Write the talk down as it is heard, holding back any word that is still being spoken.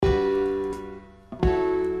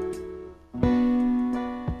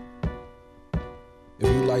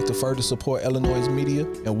to further support iLLANOiZE Media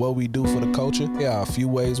and what we do for the culture, here are a few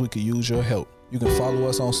ways we could use your help. You can follow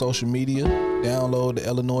us on social media, download the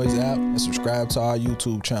iLLANOiZE app, and subscribe to our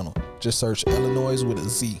YouTube channel. Just search iLLANOiZE with a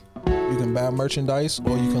Z. You can buy merchandise,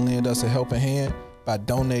 or you can lend us a helping hand by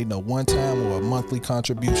donating a one-time or a monthly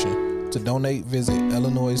contribution. To donate, visit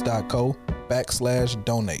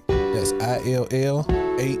illanoize.co/donate. That's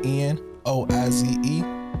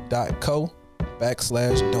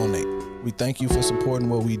ILLANOIZE.co/donate. We thank you for supporting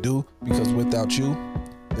what we do, because without you,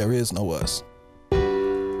 there is no us.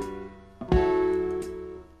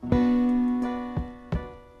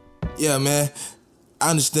 Yeah, man,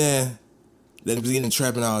 I understand that he's getting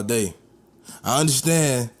trapping all day. I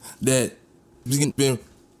understand that he's been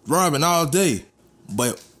robbing all day.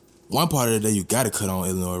 But one part of the day, you gotta cut on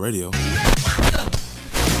Illinois radio.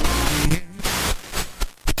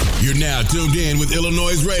 You're now tuned in with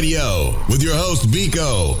iLLANOiZE Radio with your host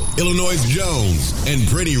Vico, iLLANOiZE Jones, and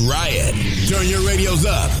Pretty Riot. Turn your radios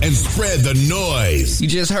up and spread the noise. You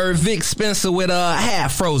just heard Vic Spencer with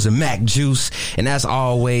half-frozen Mac Juice. And as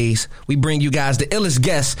always, we bring you guys the illest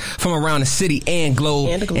guests from around the city and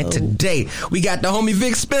globe. And today, we got the homie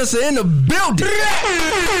Vic Spencer in the building.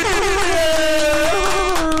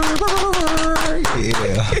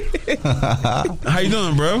 Yeah. How you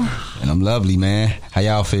doing, bro? And I'm lovely, man. How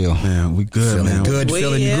y'all feel? Man, we good, Feeling man. good,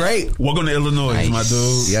 feeling great. Welcome to Illinois, Nice. my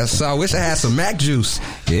dude. Yes, sir. I wish I had some Mac Juice.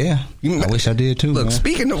 Yeah. I wish I did too. Look, man.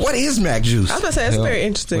 speaking of, what is Mac Juice? I was going to say, that's a very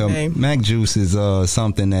interesting name. Mac Juice is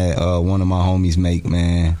something that one of my homies make,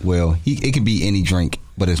 man. Well, it can be any drink,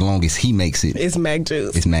 but as long as he makes it, It's Mac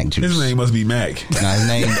Juice. it's Mac Juice. His name must be Mac. Nah, his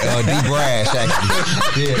name D Brash,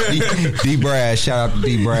 actually. Yeah, D Brash. Shout out to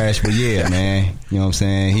D Brash. But yeah, man, you know what I'm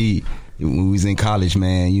saying? When we was in college,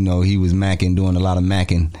 man, you know, he was macking, doing a lot of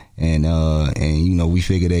macking, and you know, we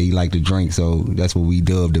figured that he liked to drink, so that's what we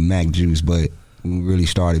dubbed the Mac Juice. But when we really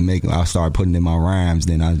started I started putting in my rhymes,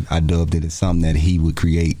 then I dubbed it as something that he would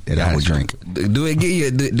create that I would drink. Do it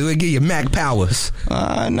give you Mac powers?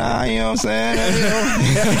 Nah, you know what I'm saying?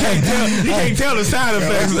 You can't tell the side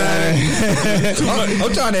effects, man.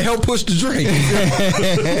 I'm trying to help push the drink.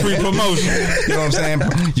 Free promotion. You know what I'm saying?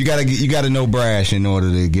 You gotta know Brash in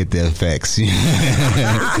order to get the effects.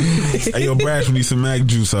 Hey, yo, Brash, we need some Mac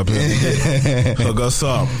Juice up here. Hook us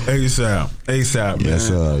up. ASAP,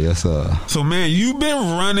 man. Yes, sir. So, man, you've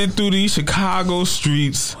been running through these Chicago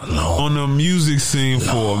streets on the music scene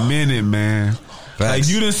for a minute, man. Like,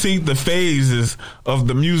 you done seen the phases of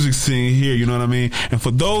the music scene here, you know what I mean? And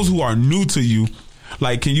for those who are new to you,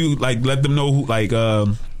 like, can you, like, let them know, who, like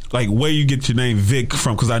where you get your name Vic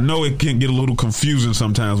from? Because I know it can get a little confusing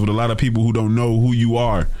sometimes with a lot of people who don't know who you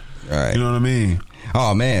are. Right. You know what I mean?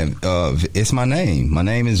 Oh man, it's my name. My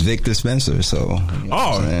name is Victor Spencer, so you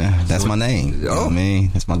know that's my name. You know what I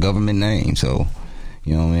mean? That's my government name, so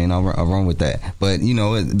you know what I mean? I run with that. But you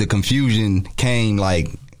know, the confusion came like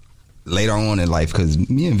later on in life, because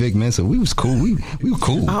me and Vic Mensa, we was cool. We were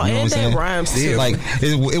cool. Oh, you know and what I'm that rhymes too. Like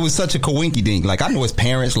it was such a coinky dink. Like I know his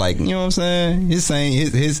parents. Like you know what I'm saying?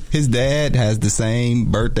 His dad has the same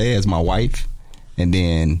birthday as my wife, and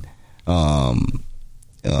then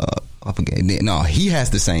I forget. No, he has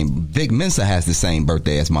the same. Vic Mensa has the same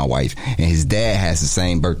birthday as my wife, and his dad has the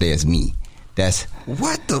same birthday as me. That's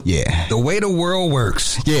what the the way the world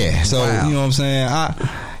works. Yeah, so wow. You know what I'm saying.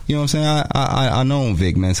 I known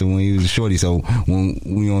Vic Mensa when he was a shorty. So when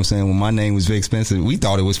you know what I'm saying, when my name was Vic Spencer, we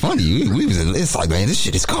thought it was funny. It's like, man, this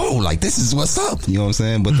shit is cold. Like this is what's up. You know what I'm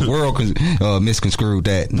saying? But the world misconstrued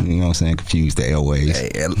that. You know what I'm saying? Confused the airways.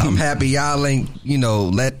 Hey, I'm happy y'all ain't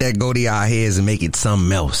let that go to y'all heads and make it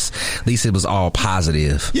something else. At least it was all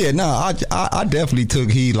positive. Yeah, no, I definitely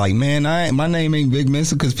took heed. Like, man, my name ain't Vic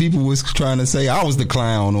Mensa, because people was trying to say I was the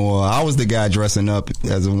clown or I was the guy dressing up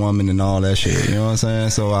as a woman and all that shit. You know what I'm saying?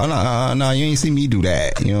 So no, you ain't see me do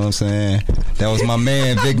that. You know what I'm saying? That was my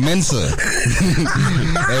man Vic Mensa.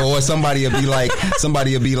 Or somebody will be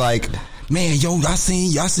like, man, yo, I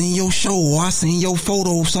seen your show, or I seen your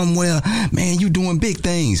photo somewhere. Man, you doing big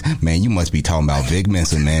things. Man, you must be talking about Vic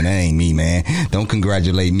Mensa, man. That ain't me, man. Don't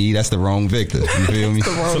congratulate me. That's the wrong Victor. You feel me?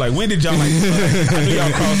 So, like, when did y'all, I knew y'all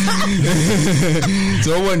crossed.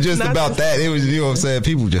 So it wasn't just about that. It was, you know what I'm saying?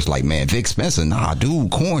 People just like, man, Vic Spencer, nah,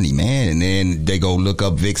 dude, corny, man. And then they go look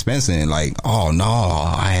up Vic Spencer and like, oh, no,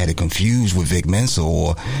 I had it confused with Vic Mensa,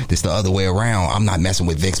 or this the other way around. I'm not messing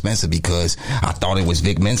with Vic Spencer because I thought it was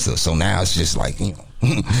Vic Mensa. So now it's just like, you know.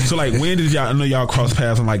 So like, when did y'all? I know y'all cross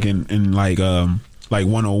paths on like in like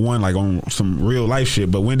 101, like on some real life shit.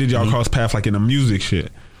 But when did y'all cross paths like in the music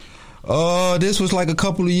shit? This was like a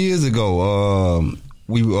couple of years ago.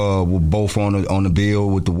 we were both on the bill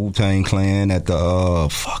with the Wu-Tang Clan at the I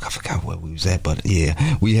forgot where we was at, but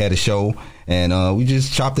yeah, we had a show and we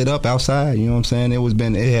just chopped it up outside. You know what I'm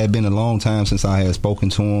saying? It had been a long time since I had spoken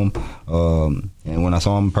to him, and when I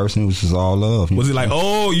saw him in person, it was just all love. Was it like,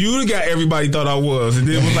 oh, you got everybody thought I was, and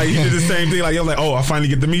then it was like you did the same thing, like I was like, oh, I finally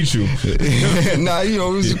get to meet you. Nah, you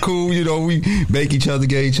know, it was cool. You know, we bake each other,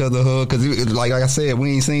 gave each other a hug, because like I said,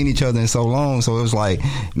 we ain't seen each other in so long, so it was like,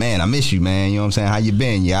 man, I miss you, man. You know what I'm saying? How you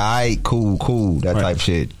been? Yeah, all right, cool, that type of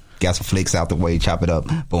shit. Got some flicks out the way, chop it up,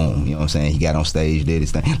 boom. You know what I'm saying? He got on stage, did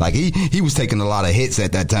his thing. Like he was taking a lot of hits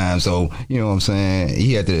at that time, so you know what I'm saying?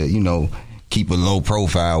 He had to, you know, keep a low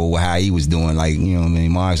profile with how he was doing. Like, you know what I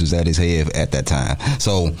mean? Mars was at his head at that time.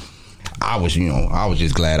 So I was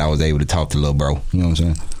just glad I was able to talk to little bro. You know what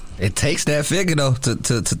I'm saying? It takes that figure though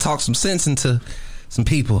to talk some sense into some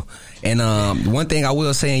people. And one thing I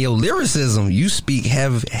will say in your lyricism, you speak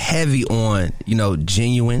heavy on, you know,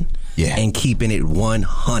 genuine, and keeping it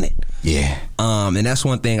 100. Yeah. And that's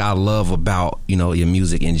one thing I love about, you know, your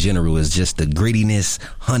music in general is just the grittiness,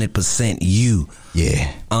 100% you.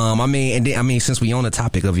 Yeah. I mean, since we on the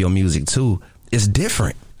topic of your music too, it's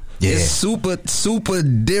different. Yeah. It's super, super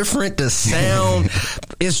different. The sound,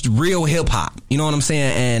 it's real hip hop. You know what I'm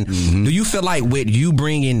saying? And do you feel like with you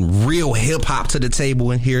bringing real hip hop to the table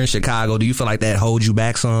here in Chicago, do you feel like that holds you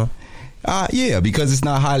back some? Yeah, because it's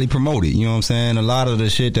not highly promoted. You know what I'm saying? A lot of the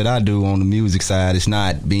shit that I do on the music side, it's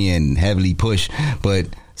not being heavily pushed. But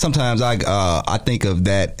sometimes I think of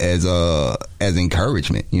that as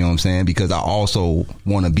encouragement. You know what I'm saying? Because I also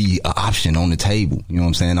want to be an option on the table. You know what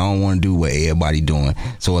I'm saying? I don't want to do what everybody doing.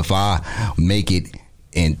 So if I make it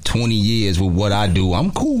in 20 years with what I do,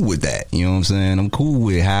 I'm cool with that. You know what I'm saying? I'm cool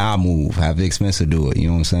with how I move, how Vic Spencer do it. You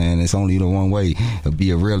know what I'm saying? It's only the one way to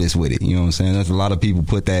be a realist with it. You know what I'm saying? There's a lot of people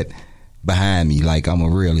put that behind me, like I'm a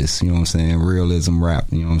realist. You know what I'm saying? Realism rap.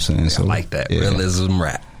 You know what I'm saying? So I like that. Realism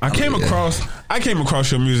rap. I came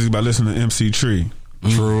across your music by listening to MC Tree.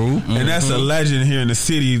 True. And that's a legend here in the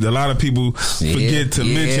city. A lot of people forget to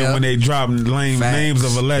mention when they drop names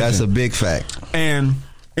of a legend. That's a big fact. And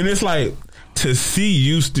it's like to see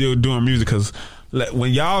you still doing music, because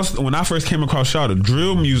when I first came across y'all, the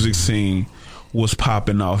drill music scene was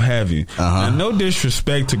popping off heavy. And no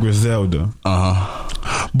disrespect to Griselda,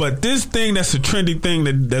 but this thing that's a trendy thing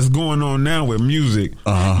that's going on now with music,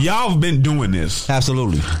 y'all have been doing this.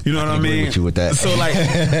 Absolutely. You know what I mean? Agree with you with that. So like,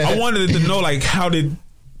 I wanted to know, like, how did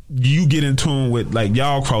you get in tune with, like,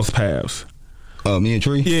 y'all cross paths? Me and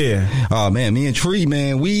Tree? Yeah. Oh man, me and Tree,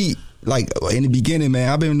 man, we, like, in the beginning, man,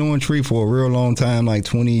 I've been knowing Tree for a real long time, like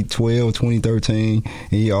 2012, 2013. And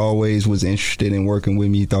he always was interested in working with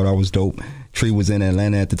me. He thought I was dope. Tree was in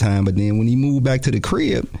Atlanta at the time, but then when he moved back to the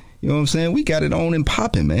crib, you know what I'm saying, we got it on and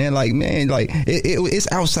popping, man. Like, man, like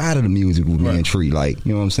it's outside of the music with me and Tree. Like,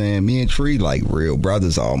 you know what I'm saying, me and Tree like real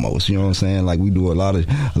brothers almost. You know what I'm saying? Like, we do a lot of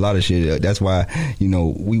shit. That's why, you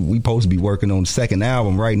know, we supposed to be working on the second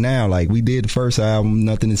album right now. Like, we did the first album,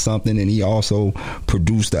 Nothing Is Something, and he also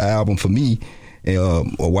produced the album for me a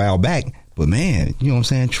while back. But man, you know what I'm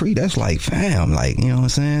saying, Tree, that's like fam, like, you know what I'm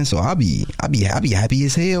saying. So I be happy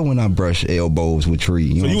as hell when I brush elbows with Tree.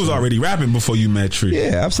 You know, so you was already rapping before you met Tree?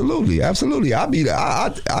 Yeah, absolutely. I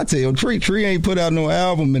tell Tree ain't put out no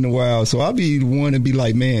album in a while, so I be the one to be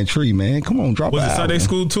like, man, Tree, man, come on, drop an album. Was it Sunday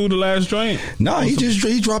School 2 the last joint? No, he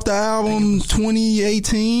dropped the album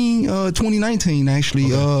 2019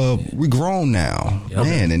 actually. Okay. We grown now,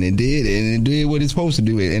 man, and it did what it's supposed to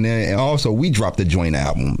do. And also we dropped the joint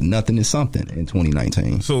album, Nothing Is Something, in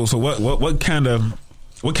 2019. So what kind of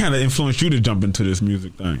influenced you to jump into this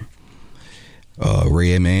music thing?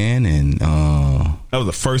 Redman, and that was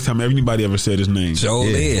the first time anybody ever said his name.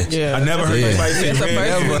 Yeah. I never heard anybody say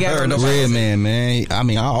Redman, man. I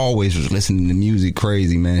mean, I always was listening to music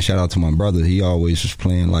crazy, man. Shout out to my brother. He always was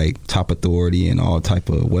playing like Top Authority and all type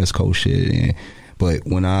of West Coast shit. But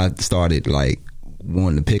when I started like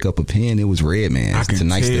wanting to pick up a pen, it was Redman.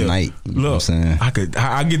 Tonight's the night. You know what I'm saying?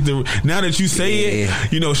 I get the, now that you say it,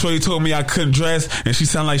 you know, Shorty told me I couldn't dress, and she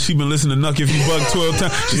sound like she been listening to Nuck If You Buck 12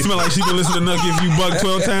 times. She smell like she been listening to Nuck If You Buck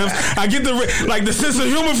 12 times. I get the, like, the sense of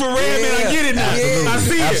humor for Redman. I get it now. I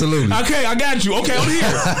see it. Okay, I got you. Okay, I'm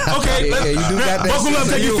here. Okay, you do got that. Buckle up,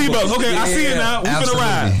 take your seatbelts. Okay, I see it now. We finna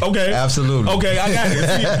ride. Okay. Absolutely. Okay, I got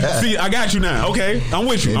it. See, I got you now. Okay, I'm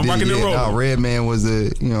with you. I'm rocking and rolling. No, Redman was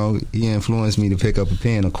he influenced me to pick up a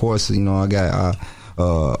pen. Of course, you know,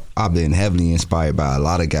 I've been heavily inspired by a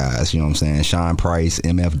lot of guys. You know what I'm saying? Sean Price,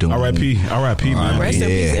 MF Doom. R.I.P. man. Rest in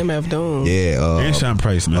peace, MF Doom. Yeah, and Sean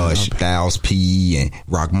Price, man. Styles P and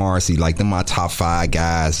Rock Marcy, like them, my top 5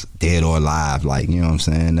 guys, dead or alive. Like, you know what I'm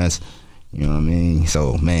saying? That's, You know what I mean?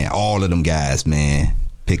 So, man, all of them guys, man,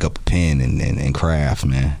 pick up a pen and craft,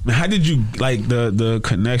 man. How did you like the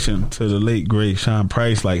connection to the late great Sean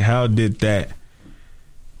Price? Like, how did that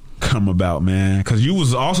come about, man? Because you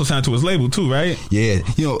was also signed to his label too, right? Yeah,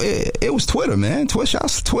 you know, it was Twitter, man.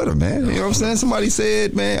 Shouts to Twitter, man. You know what I'm saying? Somebody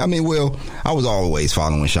said, man. I mean, well, I was always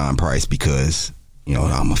following Sean Price because, you know,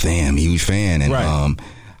 I'm a fan, huge fan, and right.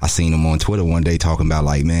 I seen him on Twitter one day talking about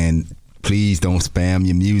like, man, please don't spam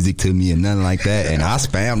your music to me and nothing like that. And I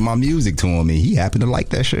spammed my music to him, and he happened to like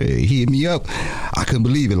that shit. He hit me up. I couldn't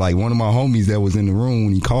believe it. Like, one of my homies that was in the room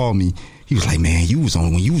when he called me, he was like, man, when you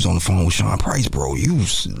was on the phone with Sean Price, bro, you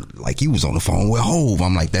was on the phone with Hov.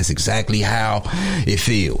 I'm like, that's exactly how it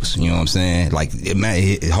feels. You know what I'm saying? Like,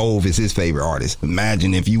 Hov is his favorite artist.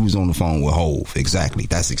 Imagine if you was on the phone with Hov. Exactly.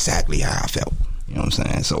 That's exactly how I felt. You know what I'm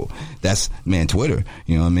saying? So that's, man, Twitter.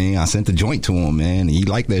 You know what I mean? I sent the joint to him, man. He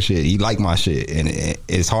liked that shit. He liked my shit. And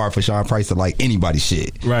it's hard for Sean Price to like anybody's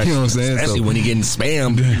shit. Right. You know what I'm saying? Especially when he getting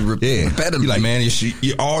spammed. Yeah. He like, man,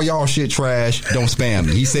 all y'all shit trash. Don't spam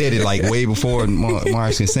me. He said it like way before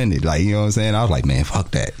Mars can send it. Like, you know what I'm saying? I was like, man,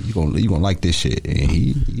 fuck that. You gonna like this shit. And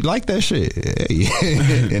he liked that shit.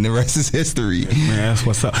 Hey. And the rest is history. Man, that's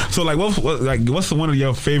what's up. So like, what's one of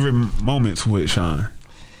your favorite moments with Sean?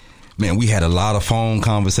 Man, we had a lot of phone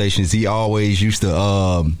conversations. He always used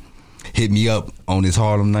to hit me up on this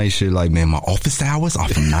Harlem Night shit. Like, man, my office hours are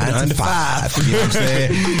from 9 to 5. You know what I'm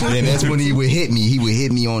saying? And that's when he would hit me. He would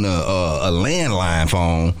hit me on a landline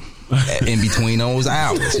phone in between those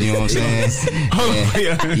hours. You know what I'm saying?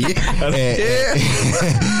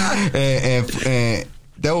 And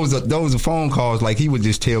those are phone calls. Like, he would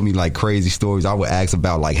just tell me like crazy stories. I would ask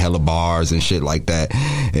about like hella bars and shit like that.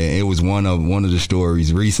 And it was one of the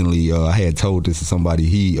stories recently. I had told this to somebody.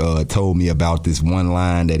 He told me about this one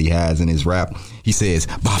line that he has in his rap. He says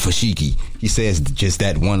Bafashiki. He says just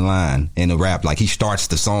that one line in the rap. Like, he starts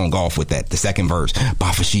the song off with that, the second verse,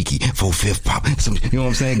 Bafashiki, 4/5 pop. You know what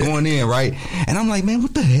I'm saying? Going in, right? And I'm like, man,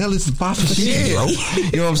 what the hell is Bafashiki, bro?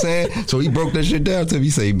 You know what I'm saying? So he broke that shit down to me. He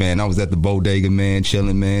say, man, I was at the bodega, man,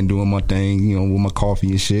 chilling, man, doing my thing, you know, with my coffee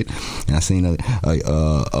and shit. And I seen a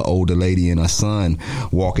older lady and her son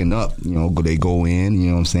walking up. You know, they go in. You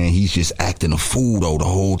know what I'm saying? He's just acting a fool though the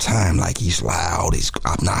whole time. Like, he's loud, he's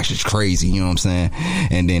obnoxious, crazy. You know what I'm saying?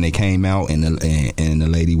 And then they came out, and the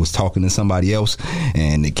lady was talking to somebody else,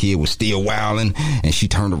 and the kid was still wilding, and she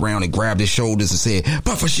turned around and grabbed his shoulders and said,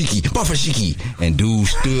 Bafashiki. And dude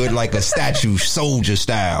stood like a statue, soldier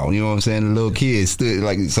style. You know what I'm saying? The little kid stood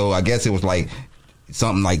like, so I guess it was like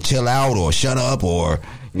something like chill out or shut up or,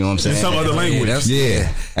 you know what I'm saying? In some other language.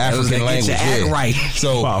 African language. Act right.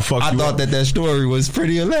 So I thought that story was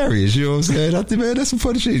pretty hilarious. You know what I'm saying? I think, man, that's some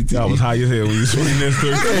funny shit. That was high as hell when you swing that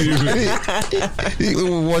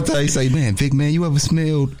story. One time he say, man, Vic, man, you ever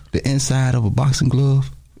smelled the inside of a boxing glove?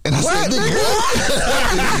 And I said, nigga,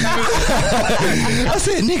 what? I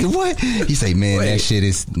said, nigga, what? He say, man, that shit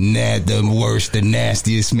is the worst, the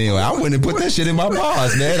nastiest smell. I went and put that shit in my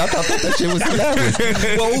bars, man. I thought that shit was hilarious.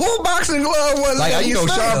 Well, who boxing glove was like, you know,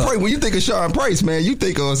 Sean Price. When you think of Sean Price, man, you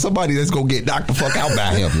think of somebody that's gonna get knocked the fuck out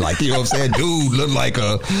by him. Like, you know what I'm saying? Dude look like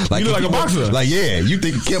a boxer. Like, yeah, you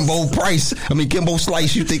think of Kimbo Slice.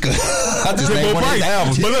 You think of I just named one of his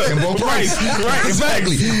albums. Kimbo Price. Right,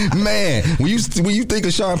 exactly. Man, when you think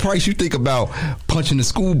of Sean Price, you think about punching the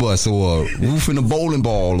school bus or roofing a bowling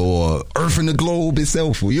ball or earthing the globe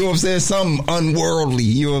itself. You know what I'm saying? Something unworldly.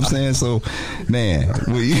 You know what I'm saying? So, man,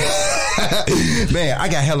 man, I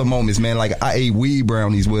got hella moments, man. Like, I ate weed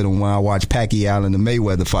brownies with him when I watched Pacquiao and the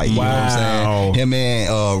Mayweather fight. You know what I'm saying? Him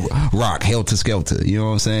and Rock, Helter Skelter. You know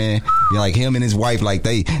what I'm saying? Like, him and his wife, like,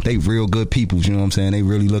 they real good people. You know what I'm saying? They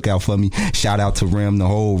really look out for me. Shout out to Rim, the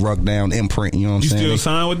whole Ruck Down imprint. You know what I'm saying? You still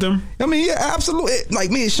sign with them? I mean, yeah, absolutely. Like,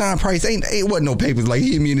 me and Sean Price, ain't wasn't no papers. Like,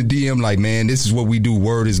 he hit me in the DM like, man, this is what we do.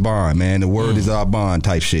 Word is bond, man. The word is our bond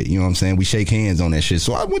type shit. You know what I'm saying? We shake hands on that shit.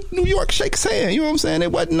 So I went to New York, shake his hand. You know what I'm saying?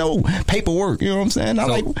 There wasn't no paperwork. You know what I'm saying? I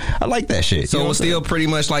like that shit. So you know it was still pretty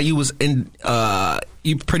much like you was in.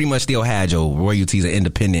 You pretty much still had your royalties and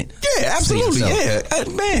independent. Yeah, absolutely. Yeah,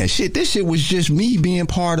 man, shit. This shit was just me being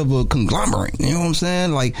part of a conglomerate. You know what I'm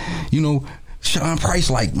saying? Like, you know, Sean Price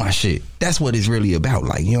liked my shit. That's what it's really about.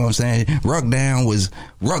 Like, you know what I'm saying? Ruck Down was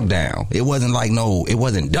Ruck Down. It wasn't like, no, it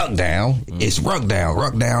wasn't Duck Down. It's Ruck Down.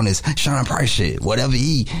 Ruck Down is Sean Price shit. Whatever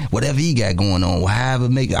he got going on, however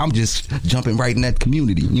I'm just jumping right in that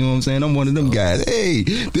community. You know what I'm saying? I'm one of them guys. Hey,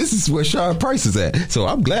 this is where Sean Price is at. So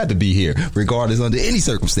I'm glad to be here, regardless under any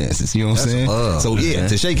circumstances. You know what I'm saying? So yeah,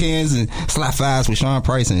 to shake hands and slap fives with Sean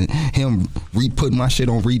Price and him putting my shit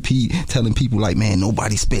on repeat, telling people like, man,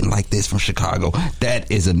 nobody spitting like this from Chicago. Chicago.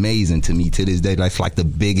 That is amazing to me to this day. That's like the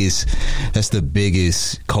biggest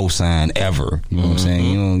cosign ever. You know what I'm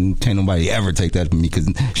saying? Can't nobody ever take that from me because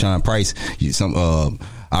Sean Price,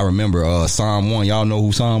 I remember Psalm 1. Y'all know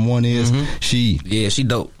who Psalm 1 is? She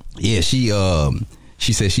dope. Yeah, she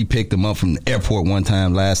said she picked him up from the airport one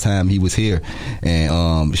time, last time he was here.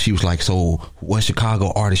 And she was like, so what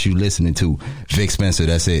Chicago artist you listening to? Vic Spencer,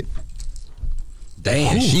 that's it.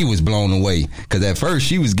 Damn. And she was blown away. Because at first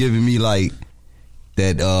she was giving me like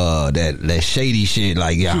that shady shit,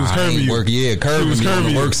 like I ain't work, curving me on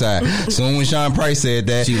the work side. So when Sean Price said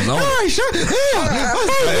that, she was on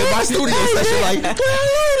my studio session, like,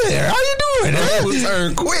 how you doing? That was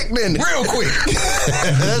turned quick, then real quick.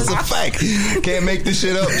 That's a fact. Can't make this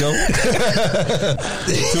shit up, Joe.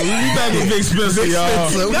 So we back with Vic Spencer,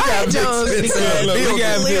 y'all. Go ahead, Jones. We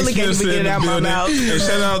got Vic Spencer in the building. And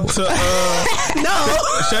shout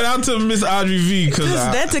out to Miss Audrey V, because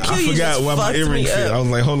I forgot why my earring fit. I was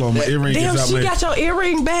like, hold on, my earring is out. Damn, she got your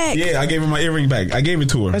earring back. Yeah, I gave her my earring back. I gave it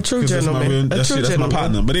to her. A true gentleman. That's my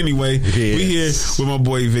partner. But anyway, we here with my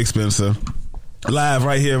boy Vic Spencer. Live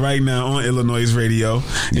right here, right now on iLLANOiZE Radio.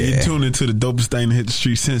 And you tune into the dopest thing to hit the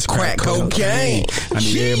street since crack cocaine. I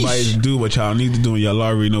need everybody to do what y'all need to do, and y'all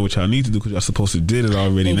already know what y'all need to do because y'all supposed to did it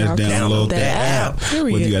already. And that's download that app.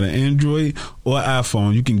 Whether you got an Android or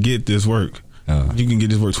iPhone, you can get this work. You can get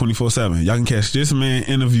this work 24/7. Y'all can catch this man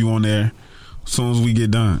interview on there as soon as we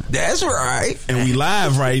get done. That's right. And we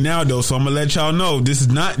live right now, though, so I'm going to let y'all know this is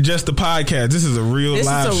not just a podcast. This is a real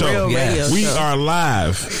live show. We are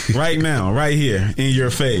live right now, right here in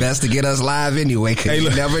your face. That's to get us live anyway, because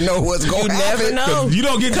you never know what's going to happen. You never know. You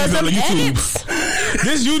don't get this on YouTube.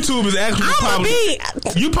 This YouTube is actually probably...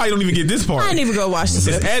 You probably don't even get this part. I didn't even go watch this.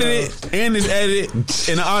 It's edited, and it's edited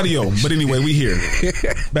in the audio. But anyway, we here.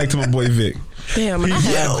 Back to my boy Vic. Damn,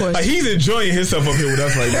 he's enjoying himself up here with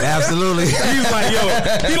us right now. Absolutely. He's like,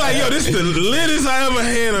 yo, this is the littest I ever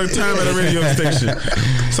had a time at a radio station.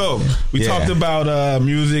 So we talked about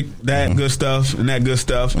music, that good stuff, and that good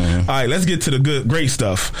stuff. All right, let's get to the great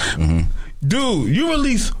stuff. Dude, you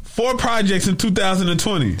released 4 projects in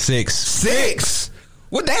 2020. 6.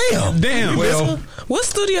 Well, damn. Well, what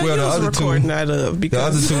studio you was recording out of?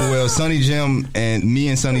 Because the other two, Sonny Jim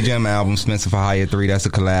and Sonny Jim album, Spencer for Hire 3, that's a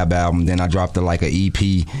collab album. Then I dropped an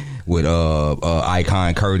EP with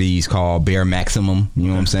Icon Curtis called Bare Maximum, you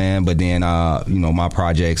know what I'm saying? But then, my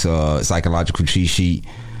projects, Psychological Cheat Sheet,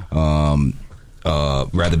 Rather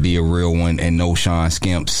Be a Real One, and No Sean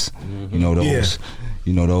Skimps.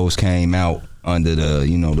 Those came out under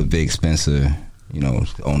the Vic Spencer,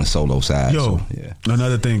 on the solo side.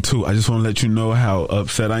 Another thing too, I just want to let you know how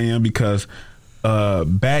upset I am because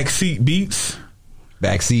backseat beats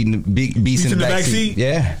in the backseat.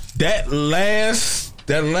 Yeah, that last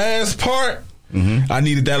part. I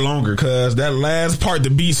needed that longer because that last part the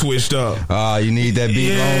beat switched up. You need that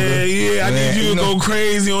beat longer. Yeah, I need you to go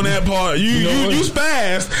crazy on that part. You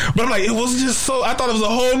spazzed, but I'm like, it was just so. I thought it was a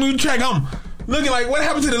whole new track. I'm looking like, what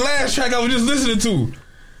happened to the last track I was just listening to?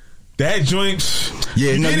 That joint,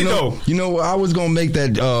 I was gonna make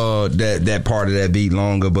that part of that beat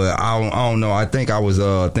longer, but I don't know. I think I was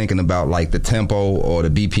thinking about like the tempo or the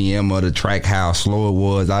BPM of the track, how slow it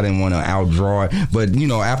was. I didn't want to outdraw it, but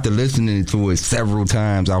after listening to it several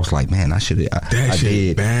times, I was like, man, I should have. I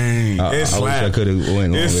did. Bang! I wish I could have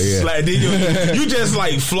went longer. You just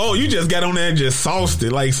like flow. You just got on there and just sauced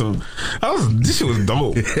it like some. This shit was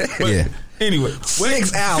dope. But, anyway,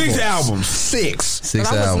 6 albums. 6 albums. I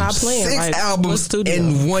was not playing. 6 albums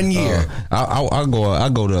in 1 year. I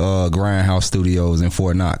go to Grindhouse Studios in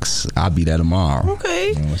Fort Knox. I'll be there tomorrow.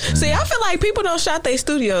 Okay. See, I feel like people don't shout their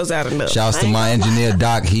studios out enough. Shouts to my engineer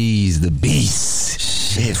Doc. He's the beast.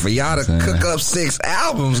 Shit, for y'all to cook up 6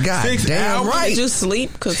 albums, god damn right. Did you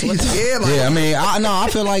sleep? Cause I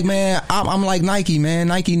feel like, man, I'm like Nike, man.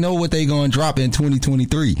 Nike know what they gonna drop in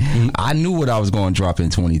 2023. I knew what I was gonna drop in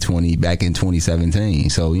 2020 back in 2017.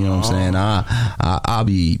 So you know what I'm saying. I'll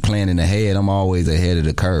be planning ahead. I'm always ahead of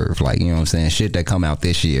the curve. Like, you know what I'm saying. Shit that come out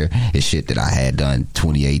this year is shit that I had done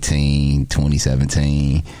 2018,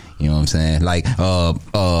 2017. You know what I'm saying. Like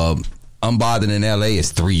Unbothered in LA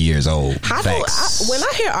is 3 years old. When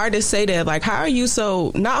I hear artists say that, like, how are you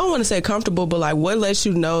so, not, I don't want to say comfortable, but like, what lets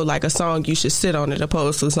you know like a song you should sit on it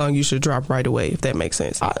opposed to a song you should drop right away, if that makes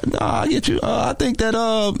sense? I get you. I think that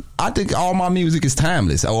I think all my music is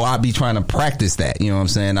timeless. Or I be trying to practice that. You know what I'm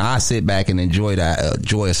saying? I sit back and enjoy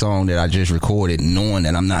a song that I just recorded, knowing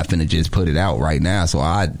that I'm not finna just put it out right now. So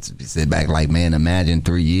I sit back like, man, imagine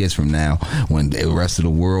 3 years from now when the rest of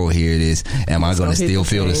the world hear this, am I gonna still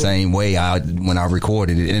feel the same way when I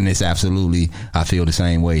recorded it? And it's absolutely, I feel the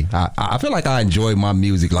same way. I feel like I enjoy my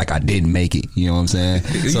music like I didn't make it. You know what I'm saying?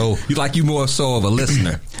 So you more so of a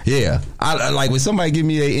listener. Yeah, I like when somebody give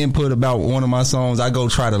me their input about one of my songs, I go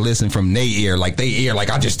try to listen from their ear, like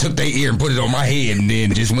I just took their ear and put it on my head and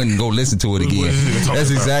then just went and go listen to it again.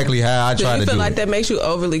 That's exactly how I try to do it. Do you feel like that makes you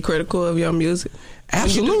overly critical of your music?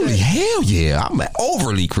 Absolutely. Hell yeah. I'm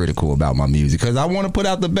overly critical about my music because I want to put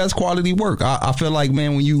out the best quality work. I feel like,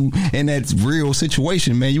 man, when you in that real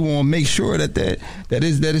situation, man, you want to make sure that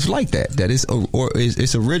it's like that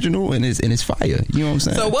it's original and it's fire. You know what I'm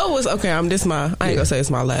saying? So what was, okay, I ain't gonna say it's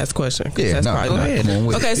my last question. Yeah, that's go ahead.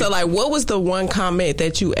 Okay, so like what was the one comment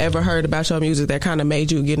that you ever heard about your music that kind of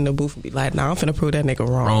made you get in the booth and be like, nah, I'm finna prove that nigga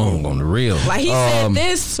wrong on the real? Like he said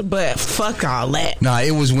this, but fuck all that. Nah,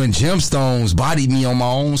 it was when Gemstones bodied me on my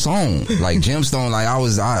own song. Like Gemstone, like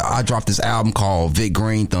I dropped this album called Vic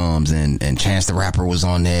Green Thumbs and Chance the Rapper was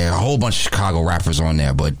on there, a whole bunch of Chicago rappers on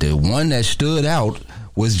there, but the one that stood out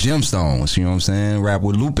was Gemstones. You know what I'm saying? Rap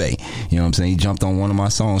with Lupe. You know what I'm saying? He jumped on one of my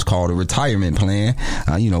songs called A Retirement Plan.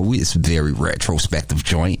 It's a very retrospective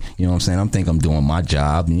joint. You know what I'm saying? I think I'm doing my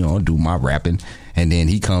job, do my rapping. And then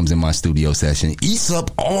he comes in my studio session, eats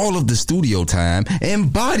up all of the studio time,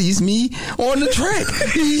 and bodies me on the track.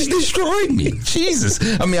 He's destroyed me.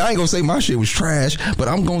 Jesus. I mean, I ain't gonna say my shit was trash, but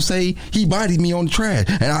I'm gonna say he bodied me on the track.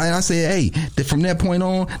 And I said, hey, from that point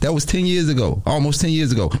on, that was 10 years ago, almost 10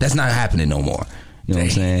 years ago. That's not happening no more. You know what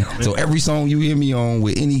I'm saying? So every song you hear me on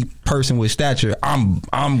with any person with stature, I'm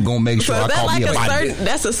gonna make sure I call me a body.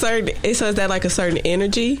 That's a certain. So is that like a certain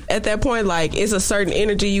energy at that point? Like it's a certain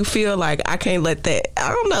energy you feel like I can't let that. I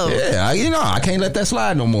don't know. Yeah, I can't let that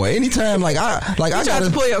slide no more. Anytime, I got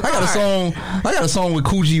a song with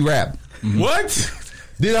Cool G Rap. What?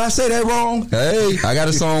 Did I say that wrong? Hey, I got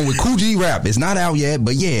a song with Cool G Rap. It's not out yet,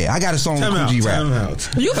 but yeah, I got a song with Cool G Rap.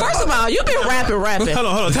 You first of all, you've been rapping. Hold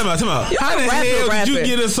on, time out. How the hell did you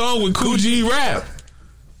get a song with Cool G Rap?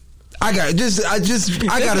 I got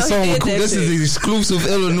a song with Cool. This is the exclusive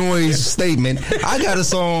Illinois statement. I got a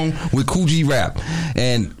song with Cool G Rap,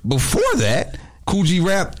 and before that, Cool G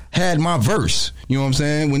Rap had my verse. You know what I'm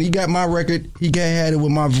saying? When he got my record, he had it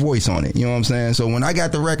with my voice on it. You know what I'm saying? So when I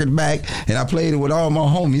got the record back and I played it with all my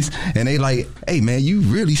homies, and they like, hey man, you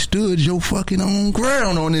really stood your fucking own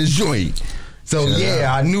ground on this joint. So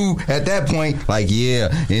I knew at that point, like,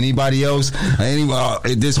 anybody else,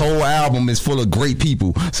 this whole album is full of great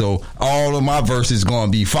people. So all of my verses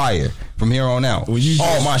gonna be fire from here on out.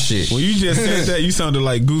 All my shit. When you just said that, you sounded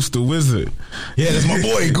like Goose the Wizard. Yeah, that's my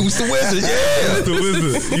boy, Goose the Wizard. Yeah, Goose the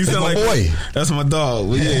Wizard. You sound like my boy. That's my dog.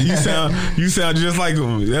 But yeah, you sound just like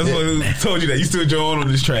him. That's what told you that. You stood your own on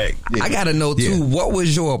this track. I gotta know too. What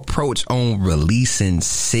was your approach on releasing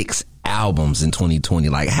 6 albums in 2020?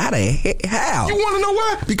 Like how? You want to know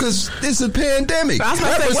why? Because it's a pandemic. I was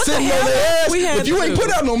say, what the hell? If you ain't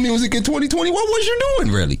put out no music in 2020, what was you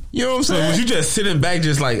doing really? You know what I'm saying? So was you just sitting back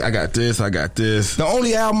just like, I got this. The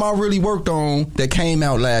only album I really worked on that came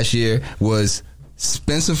out last year was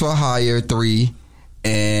Spencer for Hire 3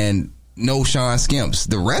 and No Sean Skimps.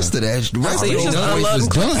 The rest of those was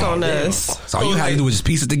done. So all you had to do was just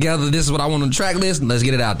piece it together. This is what I want on the track list. Let's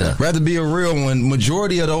get it out there. Rather be a real one.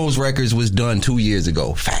 Majority of those records was done 2 years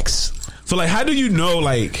ago. Facts. So like, how do you know?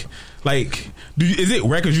 Is it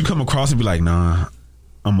records you come across and be like, nah,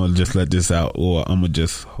 I'm gonna just let this out, or I'm gonna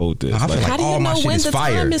just hold this? I feel like all my shit is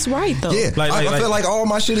fire. Time is right though. Yeah, I feel like all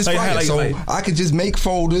my shit is fire. I could just make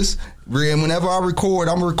folders. And whenever I record,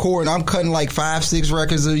 I'm cutting like 5-6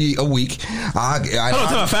 records a week.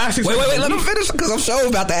 Hold on, 5, 6. Wait, let him finish because I'm sure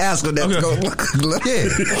about to ask him that. Okay. Yeah,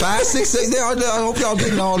 5, 6, 7. I hope y'all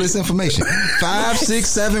getting all this information. 5, 6,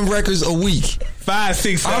 7 records a week. 5,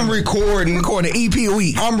 6, 7. I'm recording an EP a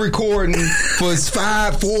week. I'm recording for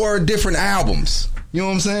 4 different albums. You know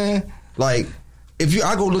what I'm saying? Like,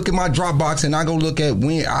 I go look at my Dropbox and I go look at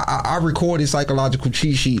when I recorded Psychological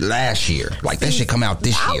Cheat Sheet last year. Like, that shit come out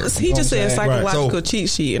this year. He just said Psychological Cheat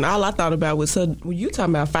Sheet, and all I thought about was, so when you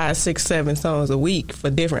talking about 5, 6, 7 songs a week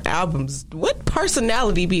for different albums, what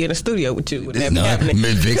personality be in the studio with you? Would that be happening?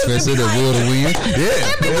 Vic Spencer, the will to win. Yeah.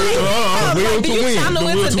 The will to win. Do you channel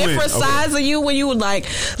into different sides of you when you would like,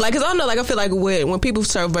 because I don't know, like I feel like when people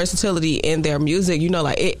show versatility in their music, you know,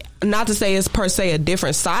 like it, not to say it's per se a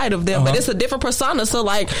different side of them, but it's a different persona persona. So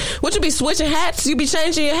like, would you be switching hats? You be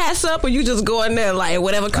changing your hats up, or you just go in there like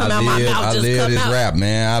whatever come out my mouth just come out? I live this rap,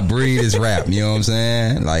 man. I breathe this rap. You know what I'm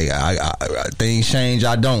saying? Like I things change,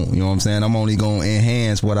 I don't. You know what I'm saying? I'm only gonna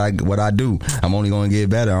enhance what I do. I'm only gonna get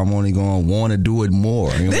better. I'm only gonna want to do it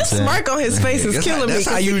more. You know this smirk on his face is killing me. That's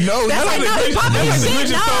how you know. That's how he popping his shit.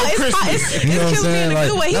 No, it's killing me in a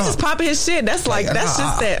good way. He just popping his shit. That's like that's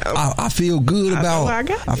just that. I feel good about.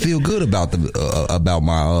 I feel good about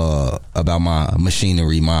my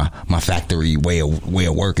machinery, my factory way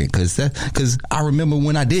of working. Because I remember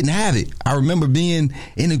when I didn't have it. I remember being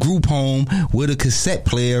in a group home with a cassette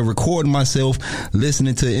player, recording myself,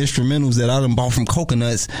 listening to instrumentals that I done bought from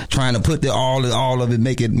Coconuts, trying to put all of it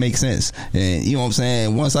make sense. And you know what I'm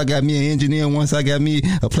saying? Once I got me an engineer, once I got me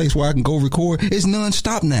a place where I can go record, it's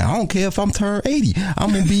non-stop now. I don't care if I'm turned 80.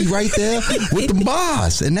 I'm gonna be right there with the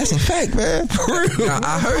boss, and that's a fact, man. For real. Now,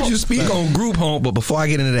 I heard you speak on group home, but before I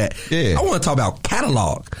get into that, I want to talk about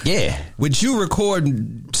catalog. Yeah. With you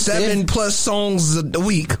recording 7+ songs a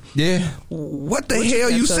week, what the hell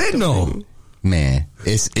you sitting on? Man,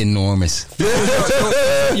 it's enormous.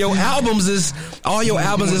 Your albums is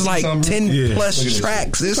like 10+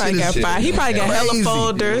 tracks. He probably got 5. He probably got hella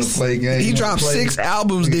folders. He dropped 6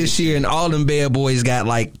 albums this year, and all them bad boys got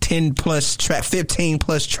like 10+ track,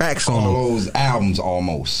 15+ tracks on them. All those albums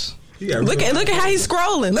almost. Look at how he's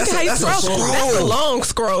scrolling. Look at how he's scrolling. That's a long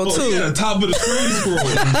scroll too. Yeah, the top of the screen scroll.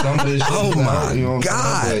 Oh my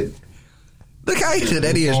God. Look how he did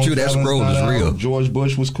that. Is true. That scroll is real. George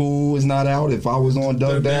Bush was cool. It's not out. If I was on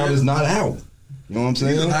Dug Down, it's not out. You know what I'm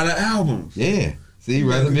saying? There's a lot of albums. Yeah. See,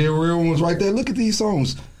 Rather Be a Real One was right there. Look at these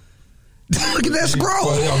songs. Look at that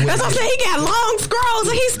scroll. That's what I'm saying. He got long scrolls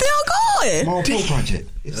and he's still going. Small Pro Project.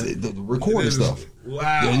 It's the recorded stuff.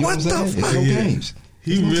 Wow. You know what the fuck? It's no games.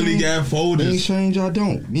 He really got folders. Things change, I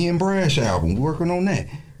don't. Me and Brash album, working on that.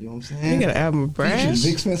 You know what I'm saying? You got an album with Brash?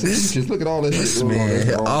 Vic Spencer Features. Look at all this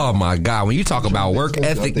man. Oh my God! When you talk about work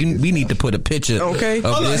ethic, we need to put a picture of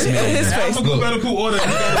this man. His face. Alphabetical order.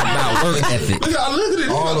 About work ethic. Look at it.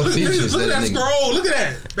 All the features. Look at that scroll. Look at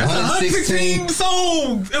that. That's 116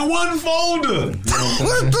 songs in one folder.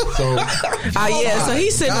 So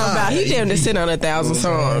he's sitting on about. He damn near sitting on 1,000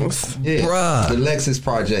 songs. Yeah, bruh. The Lexus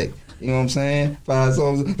Project. You know what I'm saying? 5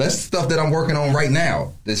 songs. That's stuff that I'm working on right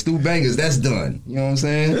now. The Stu Bangers, that's done. You know what I'm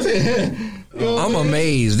saying? I'm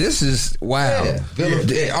amazed. This is wow.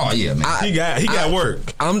 Oh yeah, man. He got work.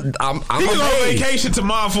 I'm he can go on vacation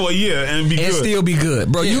tomorrow for a year and be good. Still be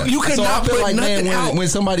good, bro. You could not put like, nothing out. When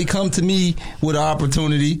somebody come to me with an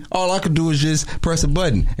opportunity, all I could do is just press a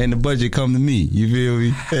button and the budget come to me. You feel me?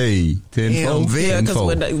 Hey, 10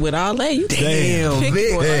 because with all that, you damn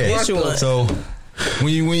Vic. So.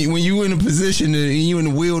 When you in a position you in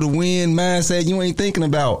the will to win mindset, you ain't thinking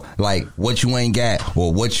about like what you ain't got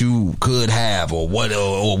or what you could have or what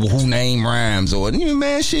or who name rhymes or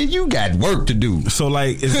man shit. You got work to do. So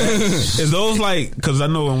like is those like because I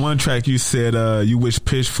know in one track you said you wish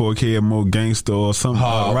Pitchfork had more gangster or something.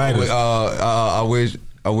 Right? I wish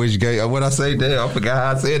what I say there. I forgot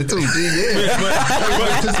how I said it too.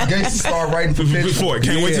 But gangsters start writing for Pitchfork.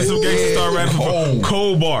 Can't wait till some gangsters start writing for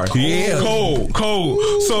cold bar. Cold.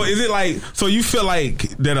 So is it like so you feel like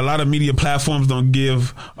that a lot of media platforms don't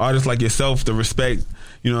give artists like yourself the respect,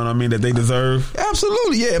 you know what I mean, that they deserve?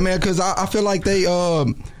 Absolutely, yeah, man. Because I feel like they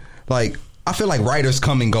I feel like writers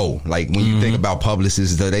come and go. Like when you think about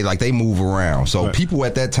publicists, they move around. So people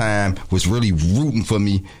at that time was really rooting for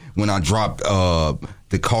me when I dropped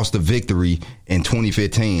The Cost of Victory in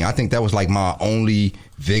 2015. I think that was like my only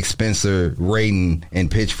Vic Spencer rating in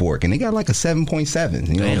Pitchfork, and they got like a 7.7.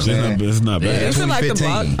 You know what I'm saying? It's not bad. It's like the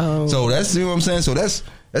blog. So that's, you know what I'm saying. So that's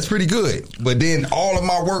pretty good. But then all of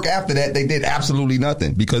my work after that, they did absolutely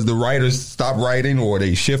nothing because the writers stopped writing or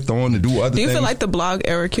they shift on to do other things. Do you feel like the blog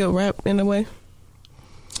era killed rap in a way?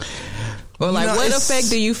 Or like what effect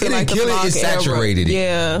do you feel like the blog era saturated it?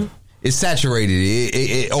 Yeah. It's saturated.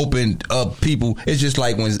 It opened up people. It's just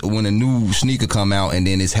like when a new sneaker come out and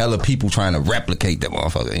then it's hella people trying to replicate that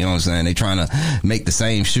motherfucker. You know what I'm saying? They trying to make the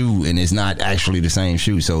same shoe and it's not actually the same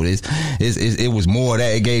shoe. So it was more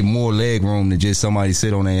that it gave more leg room to just somebody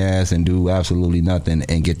sit on their ass and do absolutely nothing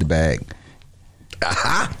and get the bag.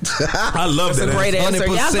 I love that. That's a great answer.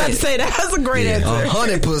 Yeah, I was about to say that was a great answer.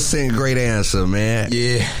 100% great answer, man.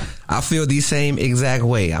 Yeah. I feel the same exact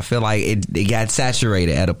way. I feel like it got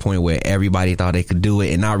saturated at a point where everybody thought they could do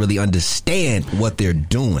it and not really understand what they're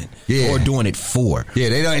doing or doing it for. Yeah,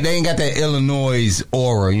 they ain't got that iLLANOiZE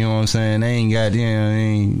aura, you know what I'm saying? They ain't got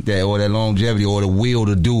that or that longevity or the will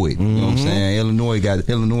to do it. You know what I'm saying?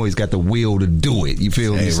 iLLANOiZE got the will to do it. You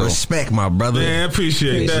feel me? So, respect, my brother. Yeah,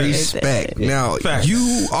 appreciate that. Respect. Now,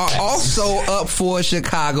 you are also up for a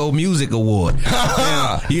Chicago Music Award.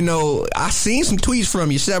 Now, you know, I seen some tweets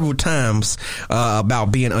from you several times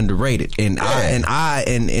about being underrated, and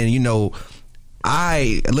you know,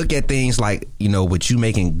 I look at things like, you know, with you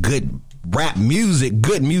making good rap music,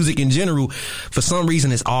 good music in general, for some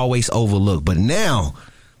reason it's always overlooked. But now,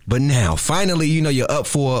 finally, you know, you're up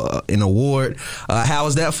for an award. How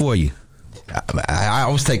is that for you? I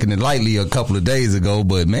was taking it lightly a couple of days ago,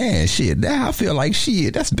 but man, shit, now I feel like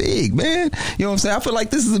shit, that's big, man. You know what I'm saying? I feel like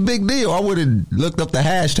this is a big deal. I would have looked up the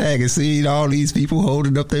hashtag and seen all these people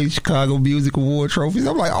holding up their Chicago Music Award trophies.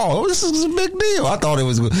 I'm like, oh, this is a big deal. I thought it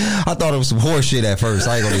was some horse shit at first.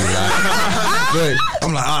 I ain't gonna even lie. But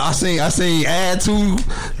I'm like, I seen Ad 2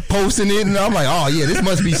 posting it, and I'm like, oh yeah, this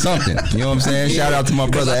must be something. You know what I'm saying? Shout out to my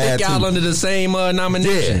brother Ad 2. Y'all under the same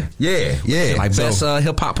nomination. Yeah. Like best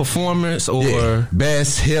hip hop performance or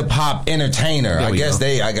best hip hop entertainer. I guess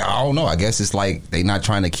I don't know. I guess it's like they not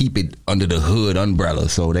trying to keep it under the hood umbrella,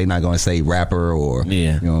 so they not gonna say rapper or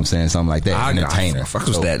you know what I'm saying, something like that. Entertainer. I fuck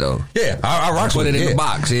with that though. Yeah, I rock with it in the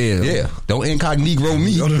box. Yeah. Don't incognito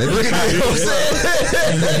me. You know what I'm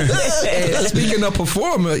saying? Speaking of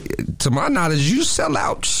performer, to my knowledge, you sell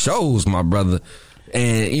out shows, my brother.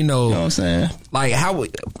 And you know what I'm saying? Like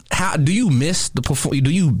how do you miss the perform?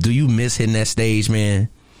 Do you miss hitting that stage, man?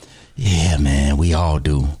 Yeah, man, we all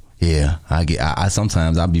do. Yeah, I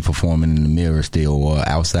sometimes I'll be performing in the mirror still or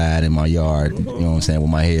outside in my yard, you know what I'm saying, with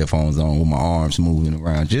my headphones on, with my arms moving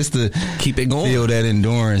around, just to keep it going. Feel that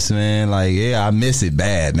endurance, man. Like, yeah, I miss it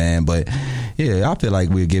bad, man, but yeah, I feel like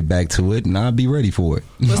we'll get back to it and I'll be ready for it.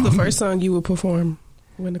 What's the first song you would perform?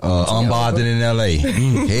 Unbothered in LA.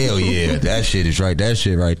 Hell yeah, that shit is right. That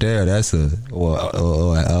shit right there. That's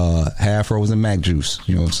Half Frozen Mac Juice.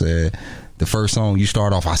 You know what I'm saying? The first song you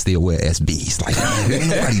start off, I still wear SBs. Like, ain't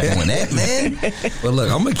nobody doing that, man. Well, look,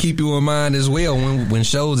 I'm gonna keep you in mind as well. When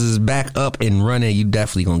shows is back up and running, you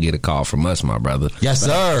definitely gonna get a call from us, my brother. Yes,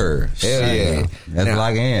 sir. Hell yeah. That's now,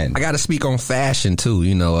 like in. I got to speak on fashion too.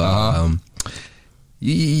 You know,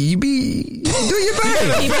 You do your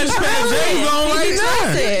thing. First of all,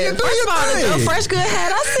 the fresh good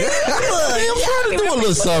hat. I see. I'm trying to do a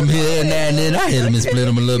little something here and now and then. I hit him and split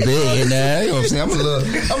him a little bit here and now. You know what I'm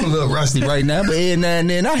saying? I'm a little rusty right now, but here and now and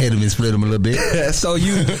then I hit him and split him a little bit. So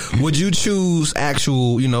would you choose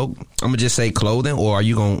actual, you know, I'm gonna just say clothing, or are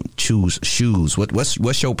you gonna choose shoes?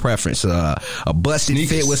 What's your preference? A busted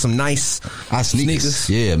sneakers. Fit with some nice sneakers?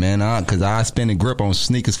 Yeah, man. Because I spend a grip on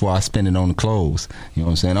sneakers before I spend it on the clothes. You know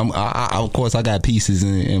what I'm saying? Of course, I got pieces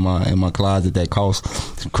in my closet that cost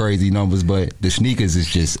some crazy numbers, but the sneakers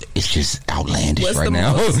is just outlandish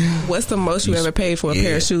now. What's the most you ever paid for a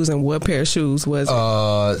pair of shoes, and what pair of shoes was it?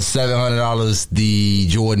 $700. The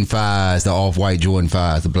Jordan 5s, the off-white Jordan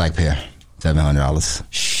 5s, the black pair. $700.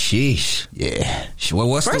 Sheesh. Yeah.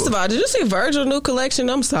 First of all, did you see Virgil new collection?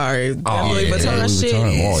 I'm sorry. Oh, Louis Vuitton shit.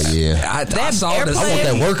 Oh, yeah. I saw I want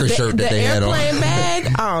that worker shirt that they had on. The airplane bag?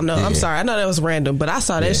 I don't know. Yeah. I'm sorry. I know that was random, but I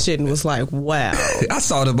saw that shit and was like, wow. I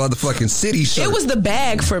saw the motherfucking city shirt. It was the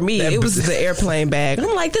bag for me. It was the airplane bag.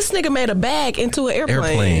 I'm like, this nigga made a bag into an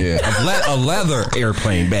airplane. Yeah. A leather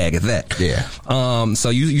airplane bag at that. Yeah. So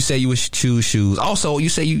you say you would choose shoes. Also, you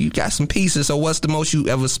say you got some pieces. So what's the most you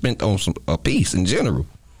ever spent on a piece in general?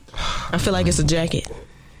 I feel like it's a jacket.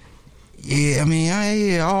 Yeah, I mean,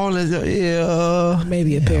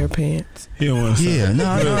 maybe a pair of pants. He don't want to. Yeah,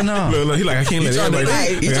 no. Look, he like, I can't let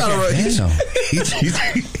everybody.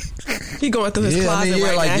 He going through his closet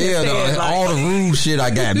now. All the rude shit I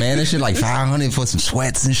got, man. That shit like $500 for some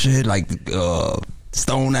sweats and shit, like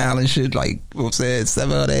Stone Island shit, like what I'm saying,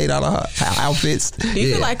 $700, $8 outfits. Do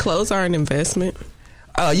you feel like clothes are an investment?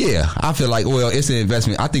 Yeah, I feel like, well, it's an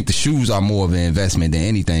investment. I think the shoes are more of an investment than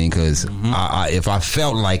anything, because if I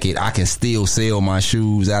felt like it, I can still sell my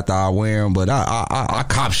shoes after I wear them, but I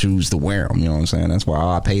cop shoes to wear them, you know what I'm saying? That's why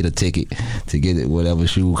I paid a ticket to get it, whatever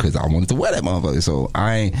shoe, because I wanted to wear that motherfucker. So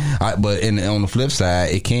but on the flip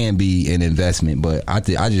side, it can be an investment, but I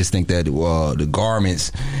just think that the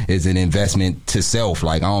garments is an investment to self.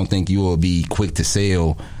 Like, I don't think you will be quick to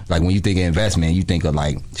sell. Like, when you think of investment, you think of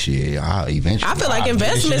like, shit, eventually. I feel like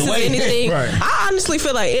investments is anything. Right. I honestly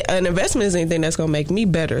feel like an investment is anything that's going to make me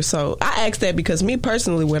better. So I ask that because me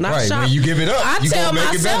personally, when I shop, when you give it up, I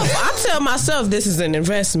tell myself this is an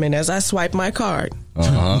investment as I swipe my card.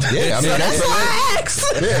 Yeah, I mean that's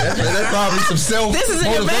probably some self. This is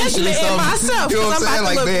an investment in myself. You know what I'm saying?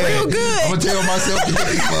 Like, look real good. I'm gonna tell myself to get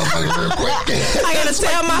these motherfuckers real quick. I gotta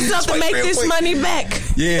tell myself to make this money back.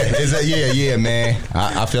 Yeah, man.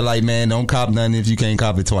 I feel like, man, don't cop nothing if you can't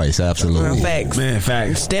cop it twice. Absolutely. Facts. Man,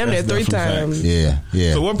 facts. Damn near 3 times. Yeah.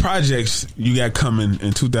 So what projects you got coming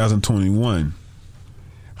in 2021?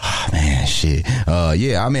 Man, shit.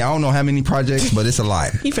 Yeah, I mean, I don't know how many projects, but it's a lot.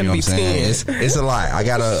 He finna be 10. It's a lot. I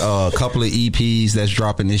got a couple of EPs that's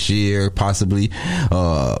dropping this year, possibly.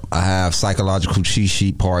 I have Psychological Cheat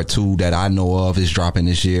Sheet Part 2 that I know of is dropping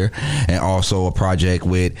this year, and also a project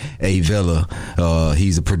with A Villa.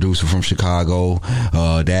 He's a producer from Chicago.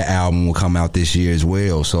 That album will come out this year as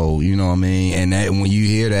well. So, you know what I mean? And that when you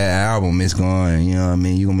hear that album, it's going, you know what I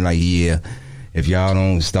mean? You're going to be like, yeah. If y'all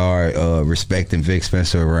don't start respecting Vic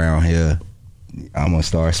Spencer around here, I'm going to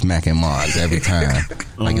start smacking Mars every time.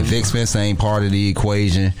 Like, if Vic Spencer ain't part of the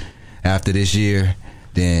equation after this year,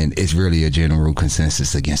 then it's really a general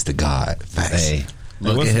consensus against the God. Facts. Hey,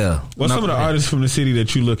 look at here. What's some of the artists from the city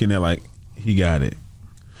that you looking at like, he got it?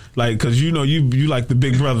 Like, because you know, you like the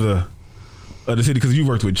big brother of the city because you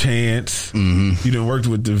worked with Chance. You done worked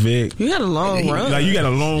with the Vic. You had a long run. Like, you got a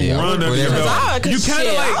long run under your belt. You kind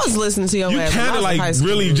of like, I was listening to your you kind of like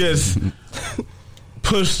really just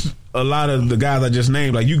pushed a lot of the guys I just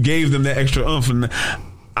named. Like, you gave them that extra oomph. And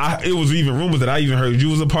it was even rumors that I even heard you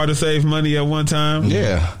was a part of Save Money at one time.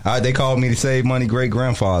 Yeah, they called me the Save Money great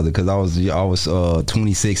grandfather because I was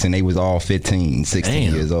 26 and they was all 15,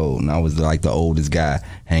 16 years old, and I was like the oldest guy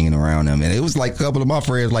hanging around them. And it was like a couple of my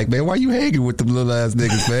friends like, man, why you hanging with them little ass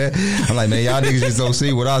niggas, man? I'm like, man, y'all niggas just don't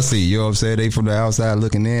see what I see. You know what I'm saying? They from the outside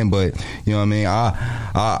looking in, but you know what I mean.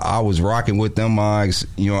 I was rocking with them.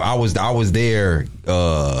 You know, I was their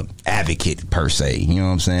advocate per se. You know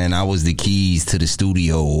what I'm saying? I was the keys to the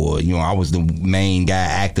studio, or you know, I was the main guy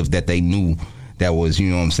active that they knew that was, you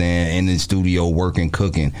know what I'm saying, in the studio working,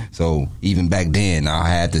 cooking. So even back then, I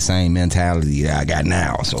had the same mentality that I got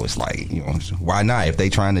now. So it's like, you know, why not? If they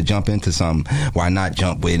trying to jump into something, why not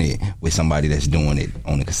jump with it with somebody that's doing it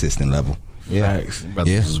on a consistent level? Yeah,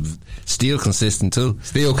 Still consistent too.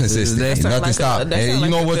 Still consistent. Nothing stopped. And you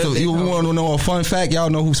know what? You want to know a fun fact? Y'all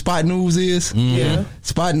know who Spot News is? Yeah.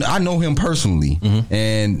 Spot. I know him personally,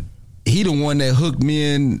 and he the one that hooked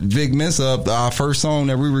me and Vic Mensa up our first song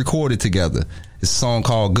that we recorded together. It's a song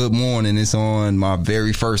called Good Morning. It's on my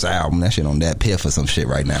very first album. That shit on that Piff or some shit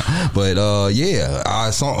right now. But yeah,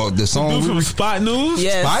 the song from Spot News.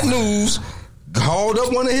 Yes. Spot News called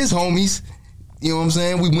up one of his homies. You know what I'm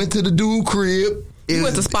saying? We went to the dude crib. You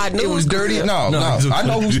went to Spot News? It was dirty. Crib? No. I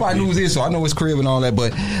know who Spot News is, so I know his crib and all that.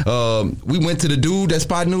 But we went to the dude that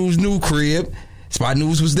Spot News new crib. Spot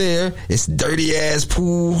News was there. It's dirty ass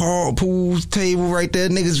pool table right there.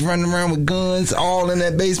 Niggas running around with guns all in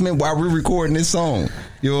that basement while we're recording this song.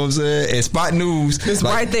 You know what I'm saying? And Spot News, it's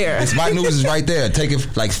like, right there. And Spot News is right there.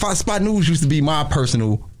 Spot News used to be my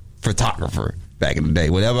personal photographer back in the day.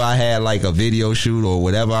 Whenever I had like a video shoot or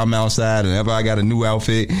whatever, I'm outside, and whenever I got a new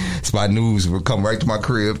outfit, Spot News would come right to my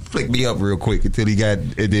crib, flick me up real quick until he got,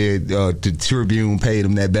 and then the Tribune paid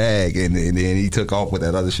him that bag, and then he took off with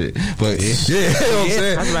that other shit. But yeah, you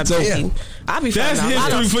know what I'm saying? I be that's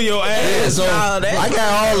history for your ass. Yeah, so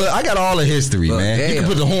I got all the history, man. Damn. You can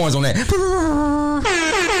put the horns on that.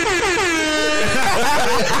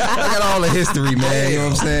 I got all the history, man. You know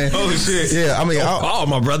what I'm saying? Holy shit. Yeah, I mean,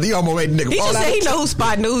 my brother, you almost made nigga. He just said he know who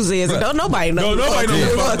Spot News is. Don't nobody know. Nobody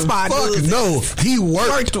knows Spot News. No, he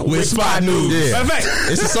worked with Spot News. Yeah.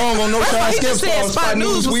 It's a song on No Shine Skimps called Spot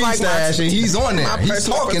News Weed Stash, and he's on there. He's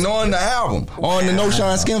talking on the album, on the No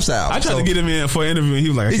Shine Skimps album. I tried to get him in for an interview, and he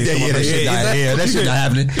was like, that shit not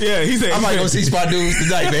happening. Yeah, he said, I might go see Spot News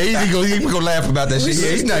tonight, man. He's gonna laugh about that shit.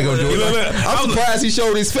 Yeah, he's not gonna do it. I'm surprised he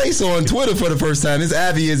showed his face on Twitter for the first time. His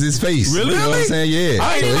Abby is his face. Really? You know what I'm saying? Yeah.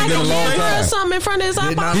 So it's been a long time. Something in front of his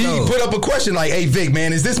iPod. He put up a question like, "Hey Vic,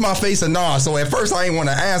 man, is this my face or nah?" So at first I ain't want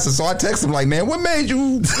to answer, so I texted him like, "Man, what made you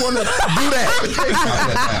want to do that?"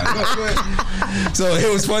 So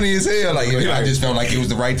it was funny as hell. Like, I just felt like it was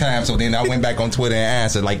the right time. So then I went back on Twitter and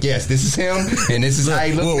answered like, "Yes, this is him, and this is how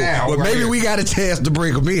he looks now." Well, maybe we got a chance to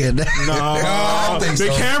bring him in. No, I think the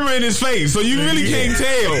camera in his face, so you really can't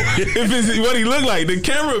tell if it's what he look like. The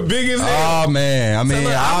camera big as hell. Oh man, I mean,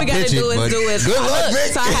 I'll pitch it. Good luck,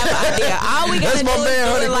 Vic. So I have an idea. All we gotta do is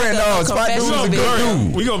do it like a confessional video.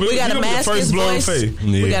 We gotta mask his voice.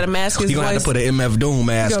 We gotta mask his voice. You gonna have to put an MF Doom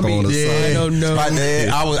mask on. I don't know.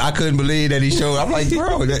 I couldn't believe that he showed. I'm like,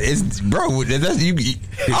 bro, that's you.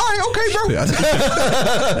 All right, okay, bro.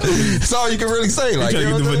 That's all you can really say. Like, you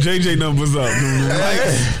trying to get the JJ numbers up,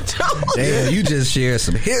 Damn, you just shared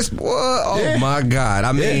some hits, boy. Oh my God.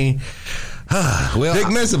 I mean, well, Vic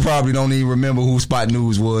Mensa probably don't even remember who Spot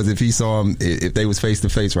News was if he saw him, if they was face to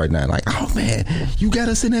face right now. Like, oh man, you got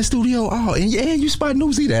us in that studio. Oh, and yeah, you Spot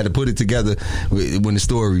News. He'd had to put it together when the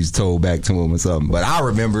story's told back to him or something. But I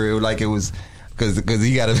remember it like it was. Because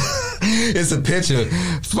he got it's a picture.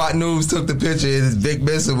 Spot News took the picture. It's Vic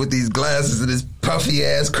Mensa with these glasses and his puffy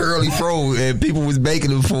ass curly fro, and people was making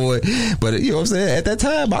him for it. But you know what I'm saying? At that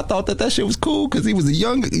time, I thought that shit was cool because he was a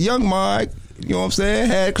young Mike. You know what I'm saying?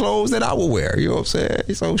 Had clothes that I would wear. You know what I'm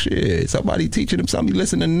saying? So shit, somebody teaching him something. He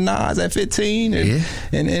listened to Nas at 15, and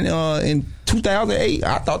in 2008,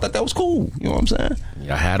 I thought that was cool. You know what I'm saying?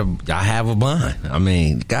 Y'all have a bond. I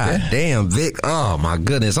mean, God damn, Vic. Oh my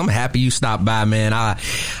goodness, I'm happy you stopped by, man. I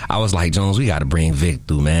was like, Jones, we got to bring Vic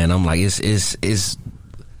through, man. I'm like, it's.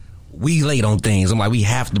 We late on things. I'm like, we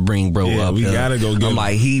have to bring bro up. We gotta go get him. I'm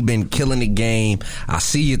like, he been killing the game. I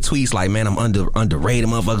see your tweets like, man, I'm underrated.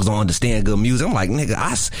 Motherfuckers don't understand good music. I'm like, nigga,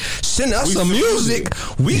 send us some music.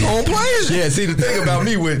 We gonna play it. Yeah, see, the thing about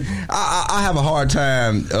me with I have a hard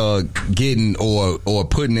time getting or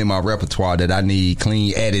putting in my repertoire that I need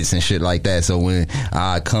clean edits and shit like that. So when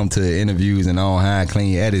I come to interviews and I don't have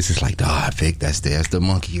clean edits, it's like, Vic, that's the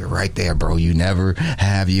monkey. You're right there, bro. You never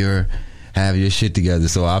have your shit together.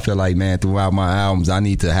 So I feel like, man, throughout my albums, I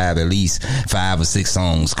need to have at least 5 or 6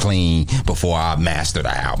 songs clean before I master the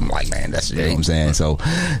album. Like, man, that's, you know what I'm saying? So,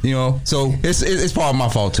 you know, so it's part of my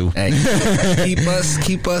fault too. Hey, keep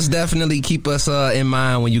us in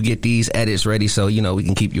mind when you get these edits ready, so you know we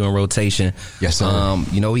can keep you in rotation. Yes, sir.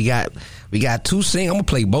 You know, we got 2 singles. I'm gonna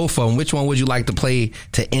play both of them. Which one would you like to play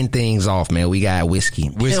to end things off, man? We got Whiskey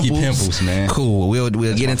Pimples, man. Cool. We'll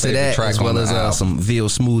get into that as well as some Veal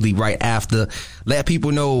Smoothie right after. Let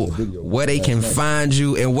people know where they can find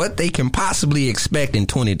you and what they can possibly expect in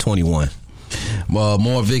 2021.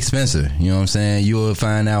 More Vic Spencer, you know what I'm saying? You will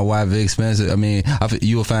find out why Vic Spencer,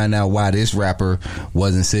 you will find out why this rapper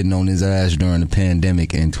wasn't sitting on his ass during the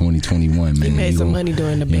pandemic in 2021, man. He made some money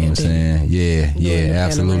during the pandemic. You know what I'm saying? Yeah,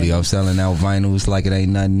 absolutely. I'm selling out vinyls like it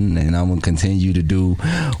ain't nothing, and I'm going to continue to do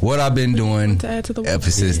what I've been doing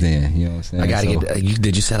ever since then. You know what I'm saying? I got to get,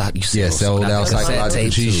 did you sell out? Sold out Psychological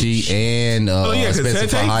Cheat Sheet and Spencer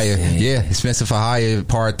for Hire. Yeah, Spencer for Hire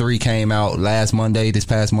Part 3 came out this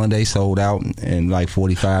past Monday, sold out in like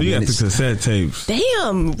 45 minutes. You got the cassette tapes.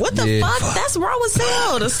 Damn, what the fuck? That's wrong with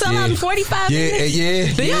sale. To sell out in 45 minutes? Yeah.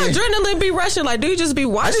 Your adrenaline be rushing. Like, do you just be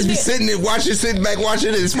watching I just be sitting back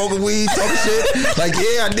watching it, smoking weed, talking shit. Like,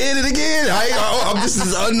 I did it again. I'm just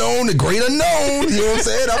this unknown, the great unknown. You know what I'm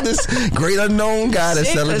saying? I'm this great unknown guy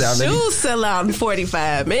that's selling down there. Shoes sell out in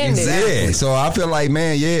 45 minutes. Yeah, so I feel like,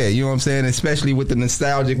 man, you know what I'm saying? Especially with the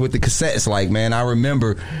nostalgic, with the cassettes. Like, man, I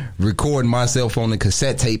remember recording myself on the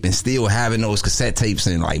cassette tape and still having those cassette tapes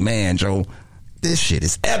and like, man, Joe, this shit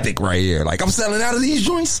is epic right here. Like, I'm selling out of these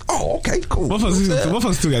joints. Oh, okay, cool.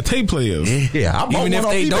 Motherfuckers still got tape players. Yeah, I bought even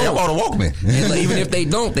one if they don't. I bought a Walkman. Even if they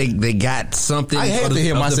don't, they got something. I had to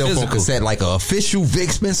hear myself on cassette, like an official Vic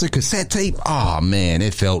Spencer cassette tape. Oh man,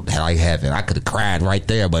 it felt like heaven. I could have cried right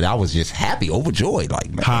there, but I was just happy, overjoyed, like,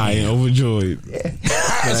 man. High and overjoyed. Yeah.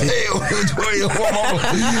 I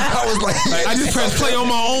was like, I just pressed play on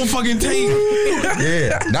my own fucking tape.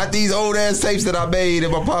 Yeah, not these old ass tapes that I made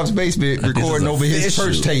in my pop's basement recording over his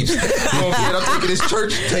church tapes. You know what I'm saying? I'm taking his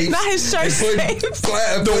church tapes. Not his church tapes.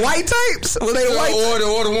 The white tapes? Were they white?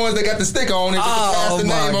 Or the ones that got the sticker on it with the pastor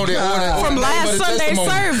name on it. From last Sunday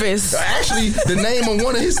service. Actually, the name of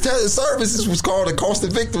one of his services was called The Cost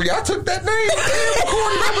of Victory. I took that name and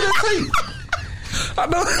recorded over that tape. I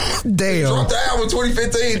know. Damn. Dropped the album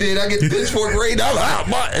 2015, then I get the Pitchfork rating. I'm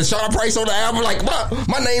like, and Sean Price on the album, like,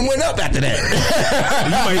 my name went up after that.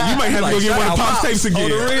 you might have to go get one of Pop's tapes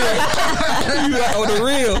again. On the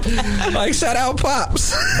real. Like, shout out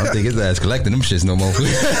Pops. I don't think his ass collecting them shits no more.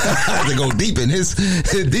 I have to go deep in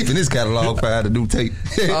his catalog for a new tape.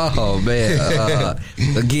 Oh, man.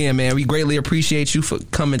 Again, man, we greatly appreciate you for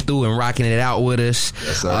coming through and rocking it out with us.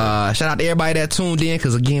 Yes, shout out to everybody that tuned in,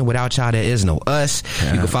 because, again, without y'all, there is no us.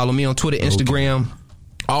 You can follow me on Twitter, Instagram,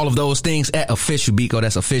 all of those things at official Biko.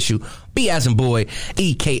 That's official. B as in boy,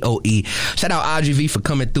 EKOE. Shout out IGV for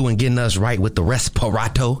coming through and getting us right with the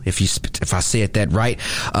respirato, if I said that right.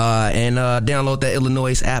 And download that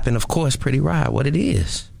iLLANOiZE app, and of course, Pretty Ride, what it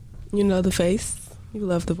is. You know the face. You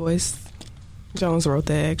love the voice. Jones wrote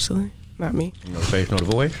that, actually. Not me. You know the face, know the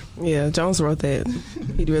voice? Yeah, Jones wrote that.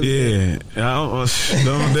 He really did. They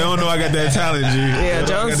don't know I got that talent, G. Yeah,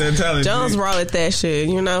 Jones wrote that shit,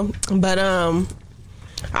 you know. But I'm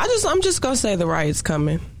just gonna say the riot's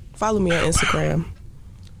coming. Follow me on Instagram.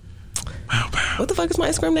 What the fuck is my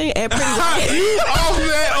Instagram name? At Pretty Riot. You off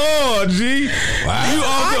that G. Wow. You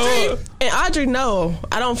off the And Audrey, no,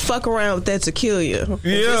 I don't fuck around with that to kill you.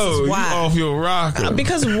 Yo, you off your rocker.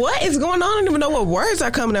 Because what is going on? I don't even know what words are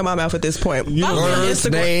coming out of my mouth at this point. Words,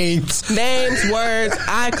 names, words.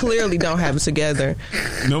 I clearly don't have it together.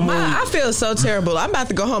 No more. I feel so terrible. I'm about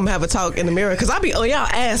to go home and have a talk in the mirror because I be y'all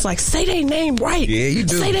ask like, say their name right. Yeah, you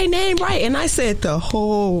do. Say their name right, and I said the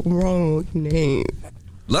whole wrong name.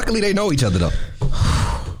 Luckily, they know each other though.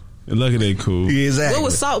 Lucky they cool. Yeah, exactly. What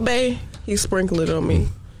was Salt Bae? He sprinkled it on me.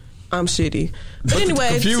 I'm shitty. But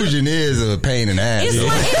anyway, confusion is a pain in the ass. It's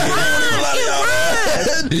like it rhymes.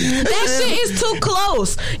 That shit is too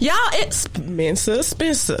close. Y'all, it's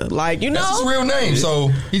Spencer. Like, you know. That's his real name. So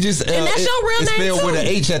he just and that's your real name spelled too. with an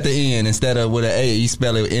H at the end instead of with an A. You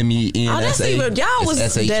spell it MENSA. Oh, that's even, y'all was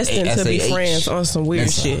destined to be friends on some weird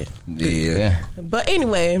shit. Yeah. But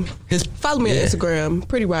anyway, follow me on Instagram,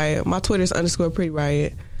 Pretty Riot. My Twitter's _Pretty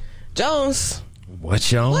Riot. Jones.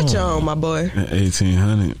 What you on, my boy?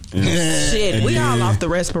 1800. Shit, we all off the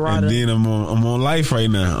respirator. And then I'm on life right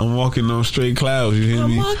now. I'm walking on straight clouds. You hear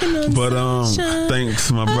me? But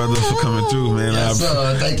thanks, my brother, for coming through, man.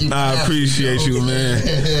 Thank you. I appreciate you,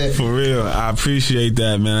 man. For real, I appreciate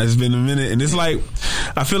that, man. It's been a minute, and it's like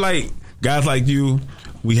I feel like guys like you,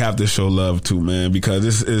 we have to show love too, man, because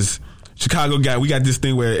this is. Chicago we got this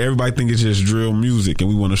thing where everybody think it's just drill music, and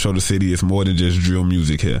we want to show the city it's more than just drill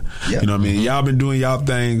music here. Yeah. You know what I mean? Y'all been doing y'all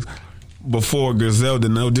things before Griselda,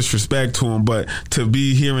 no disrespect to them, but to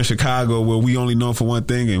be here in Chicago where we only known for one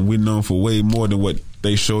thing and we're known for way more than what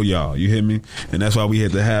they show y'all. You hear me? And that's why we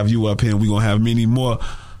had to have you up here, and we're going to have many more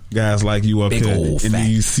guys like you up here in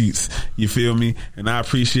these seats. You feel me? And I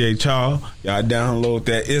appreciate y'all. Y'all download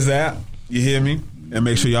that app. You hear me? And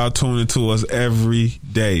make sure y'all tune into us every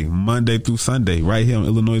day, Monday through Sunday, right here on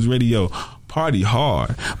iLLANOiZE Radio. Party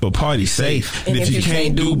hard, but party safe. And if you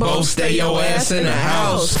can't do both, stay your ass in the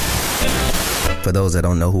house. For those that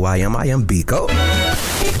don't know who I am Biko.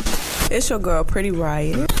 It's your girl, Pretty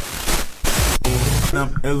Riot.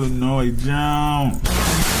 I'm Illinois Jones.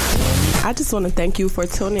 I just want to thank you for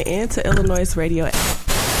tuning in to iLLANOiZE Radio.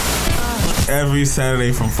 Every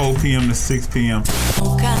Saturday from 4 p.m. to 6 p.m.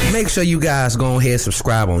 Make sure you guys go ahead and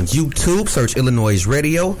subscribe on YouTube. Search iLLANOiZE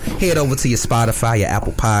Radio. Head over to your Spotify, your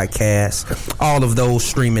Apple Podcasts, all of those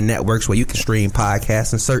streaming networks where you can stream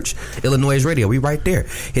podcasts, and search iLLANOiZE Radio. We right there.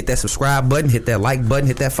 Hit that subscribe button, hit that like button,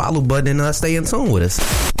 hit that follow button, and stay in tune with us.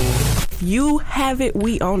 You have it.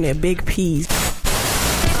 We own it. Big P's.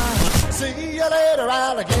 See you later,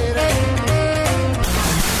 alligator.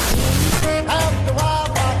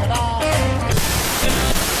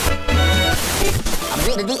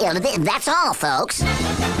 That's all, folks.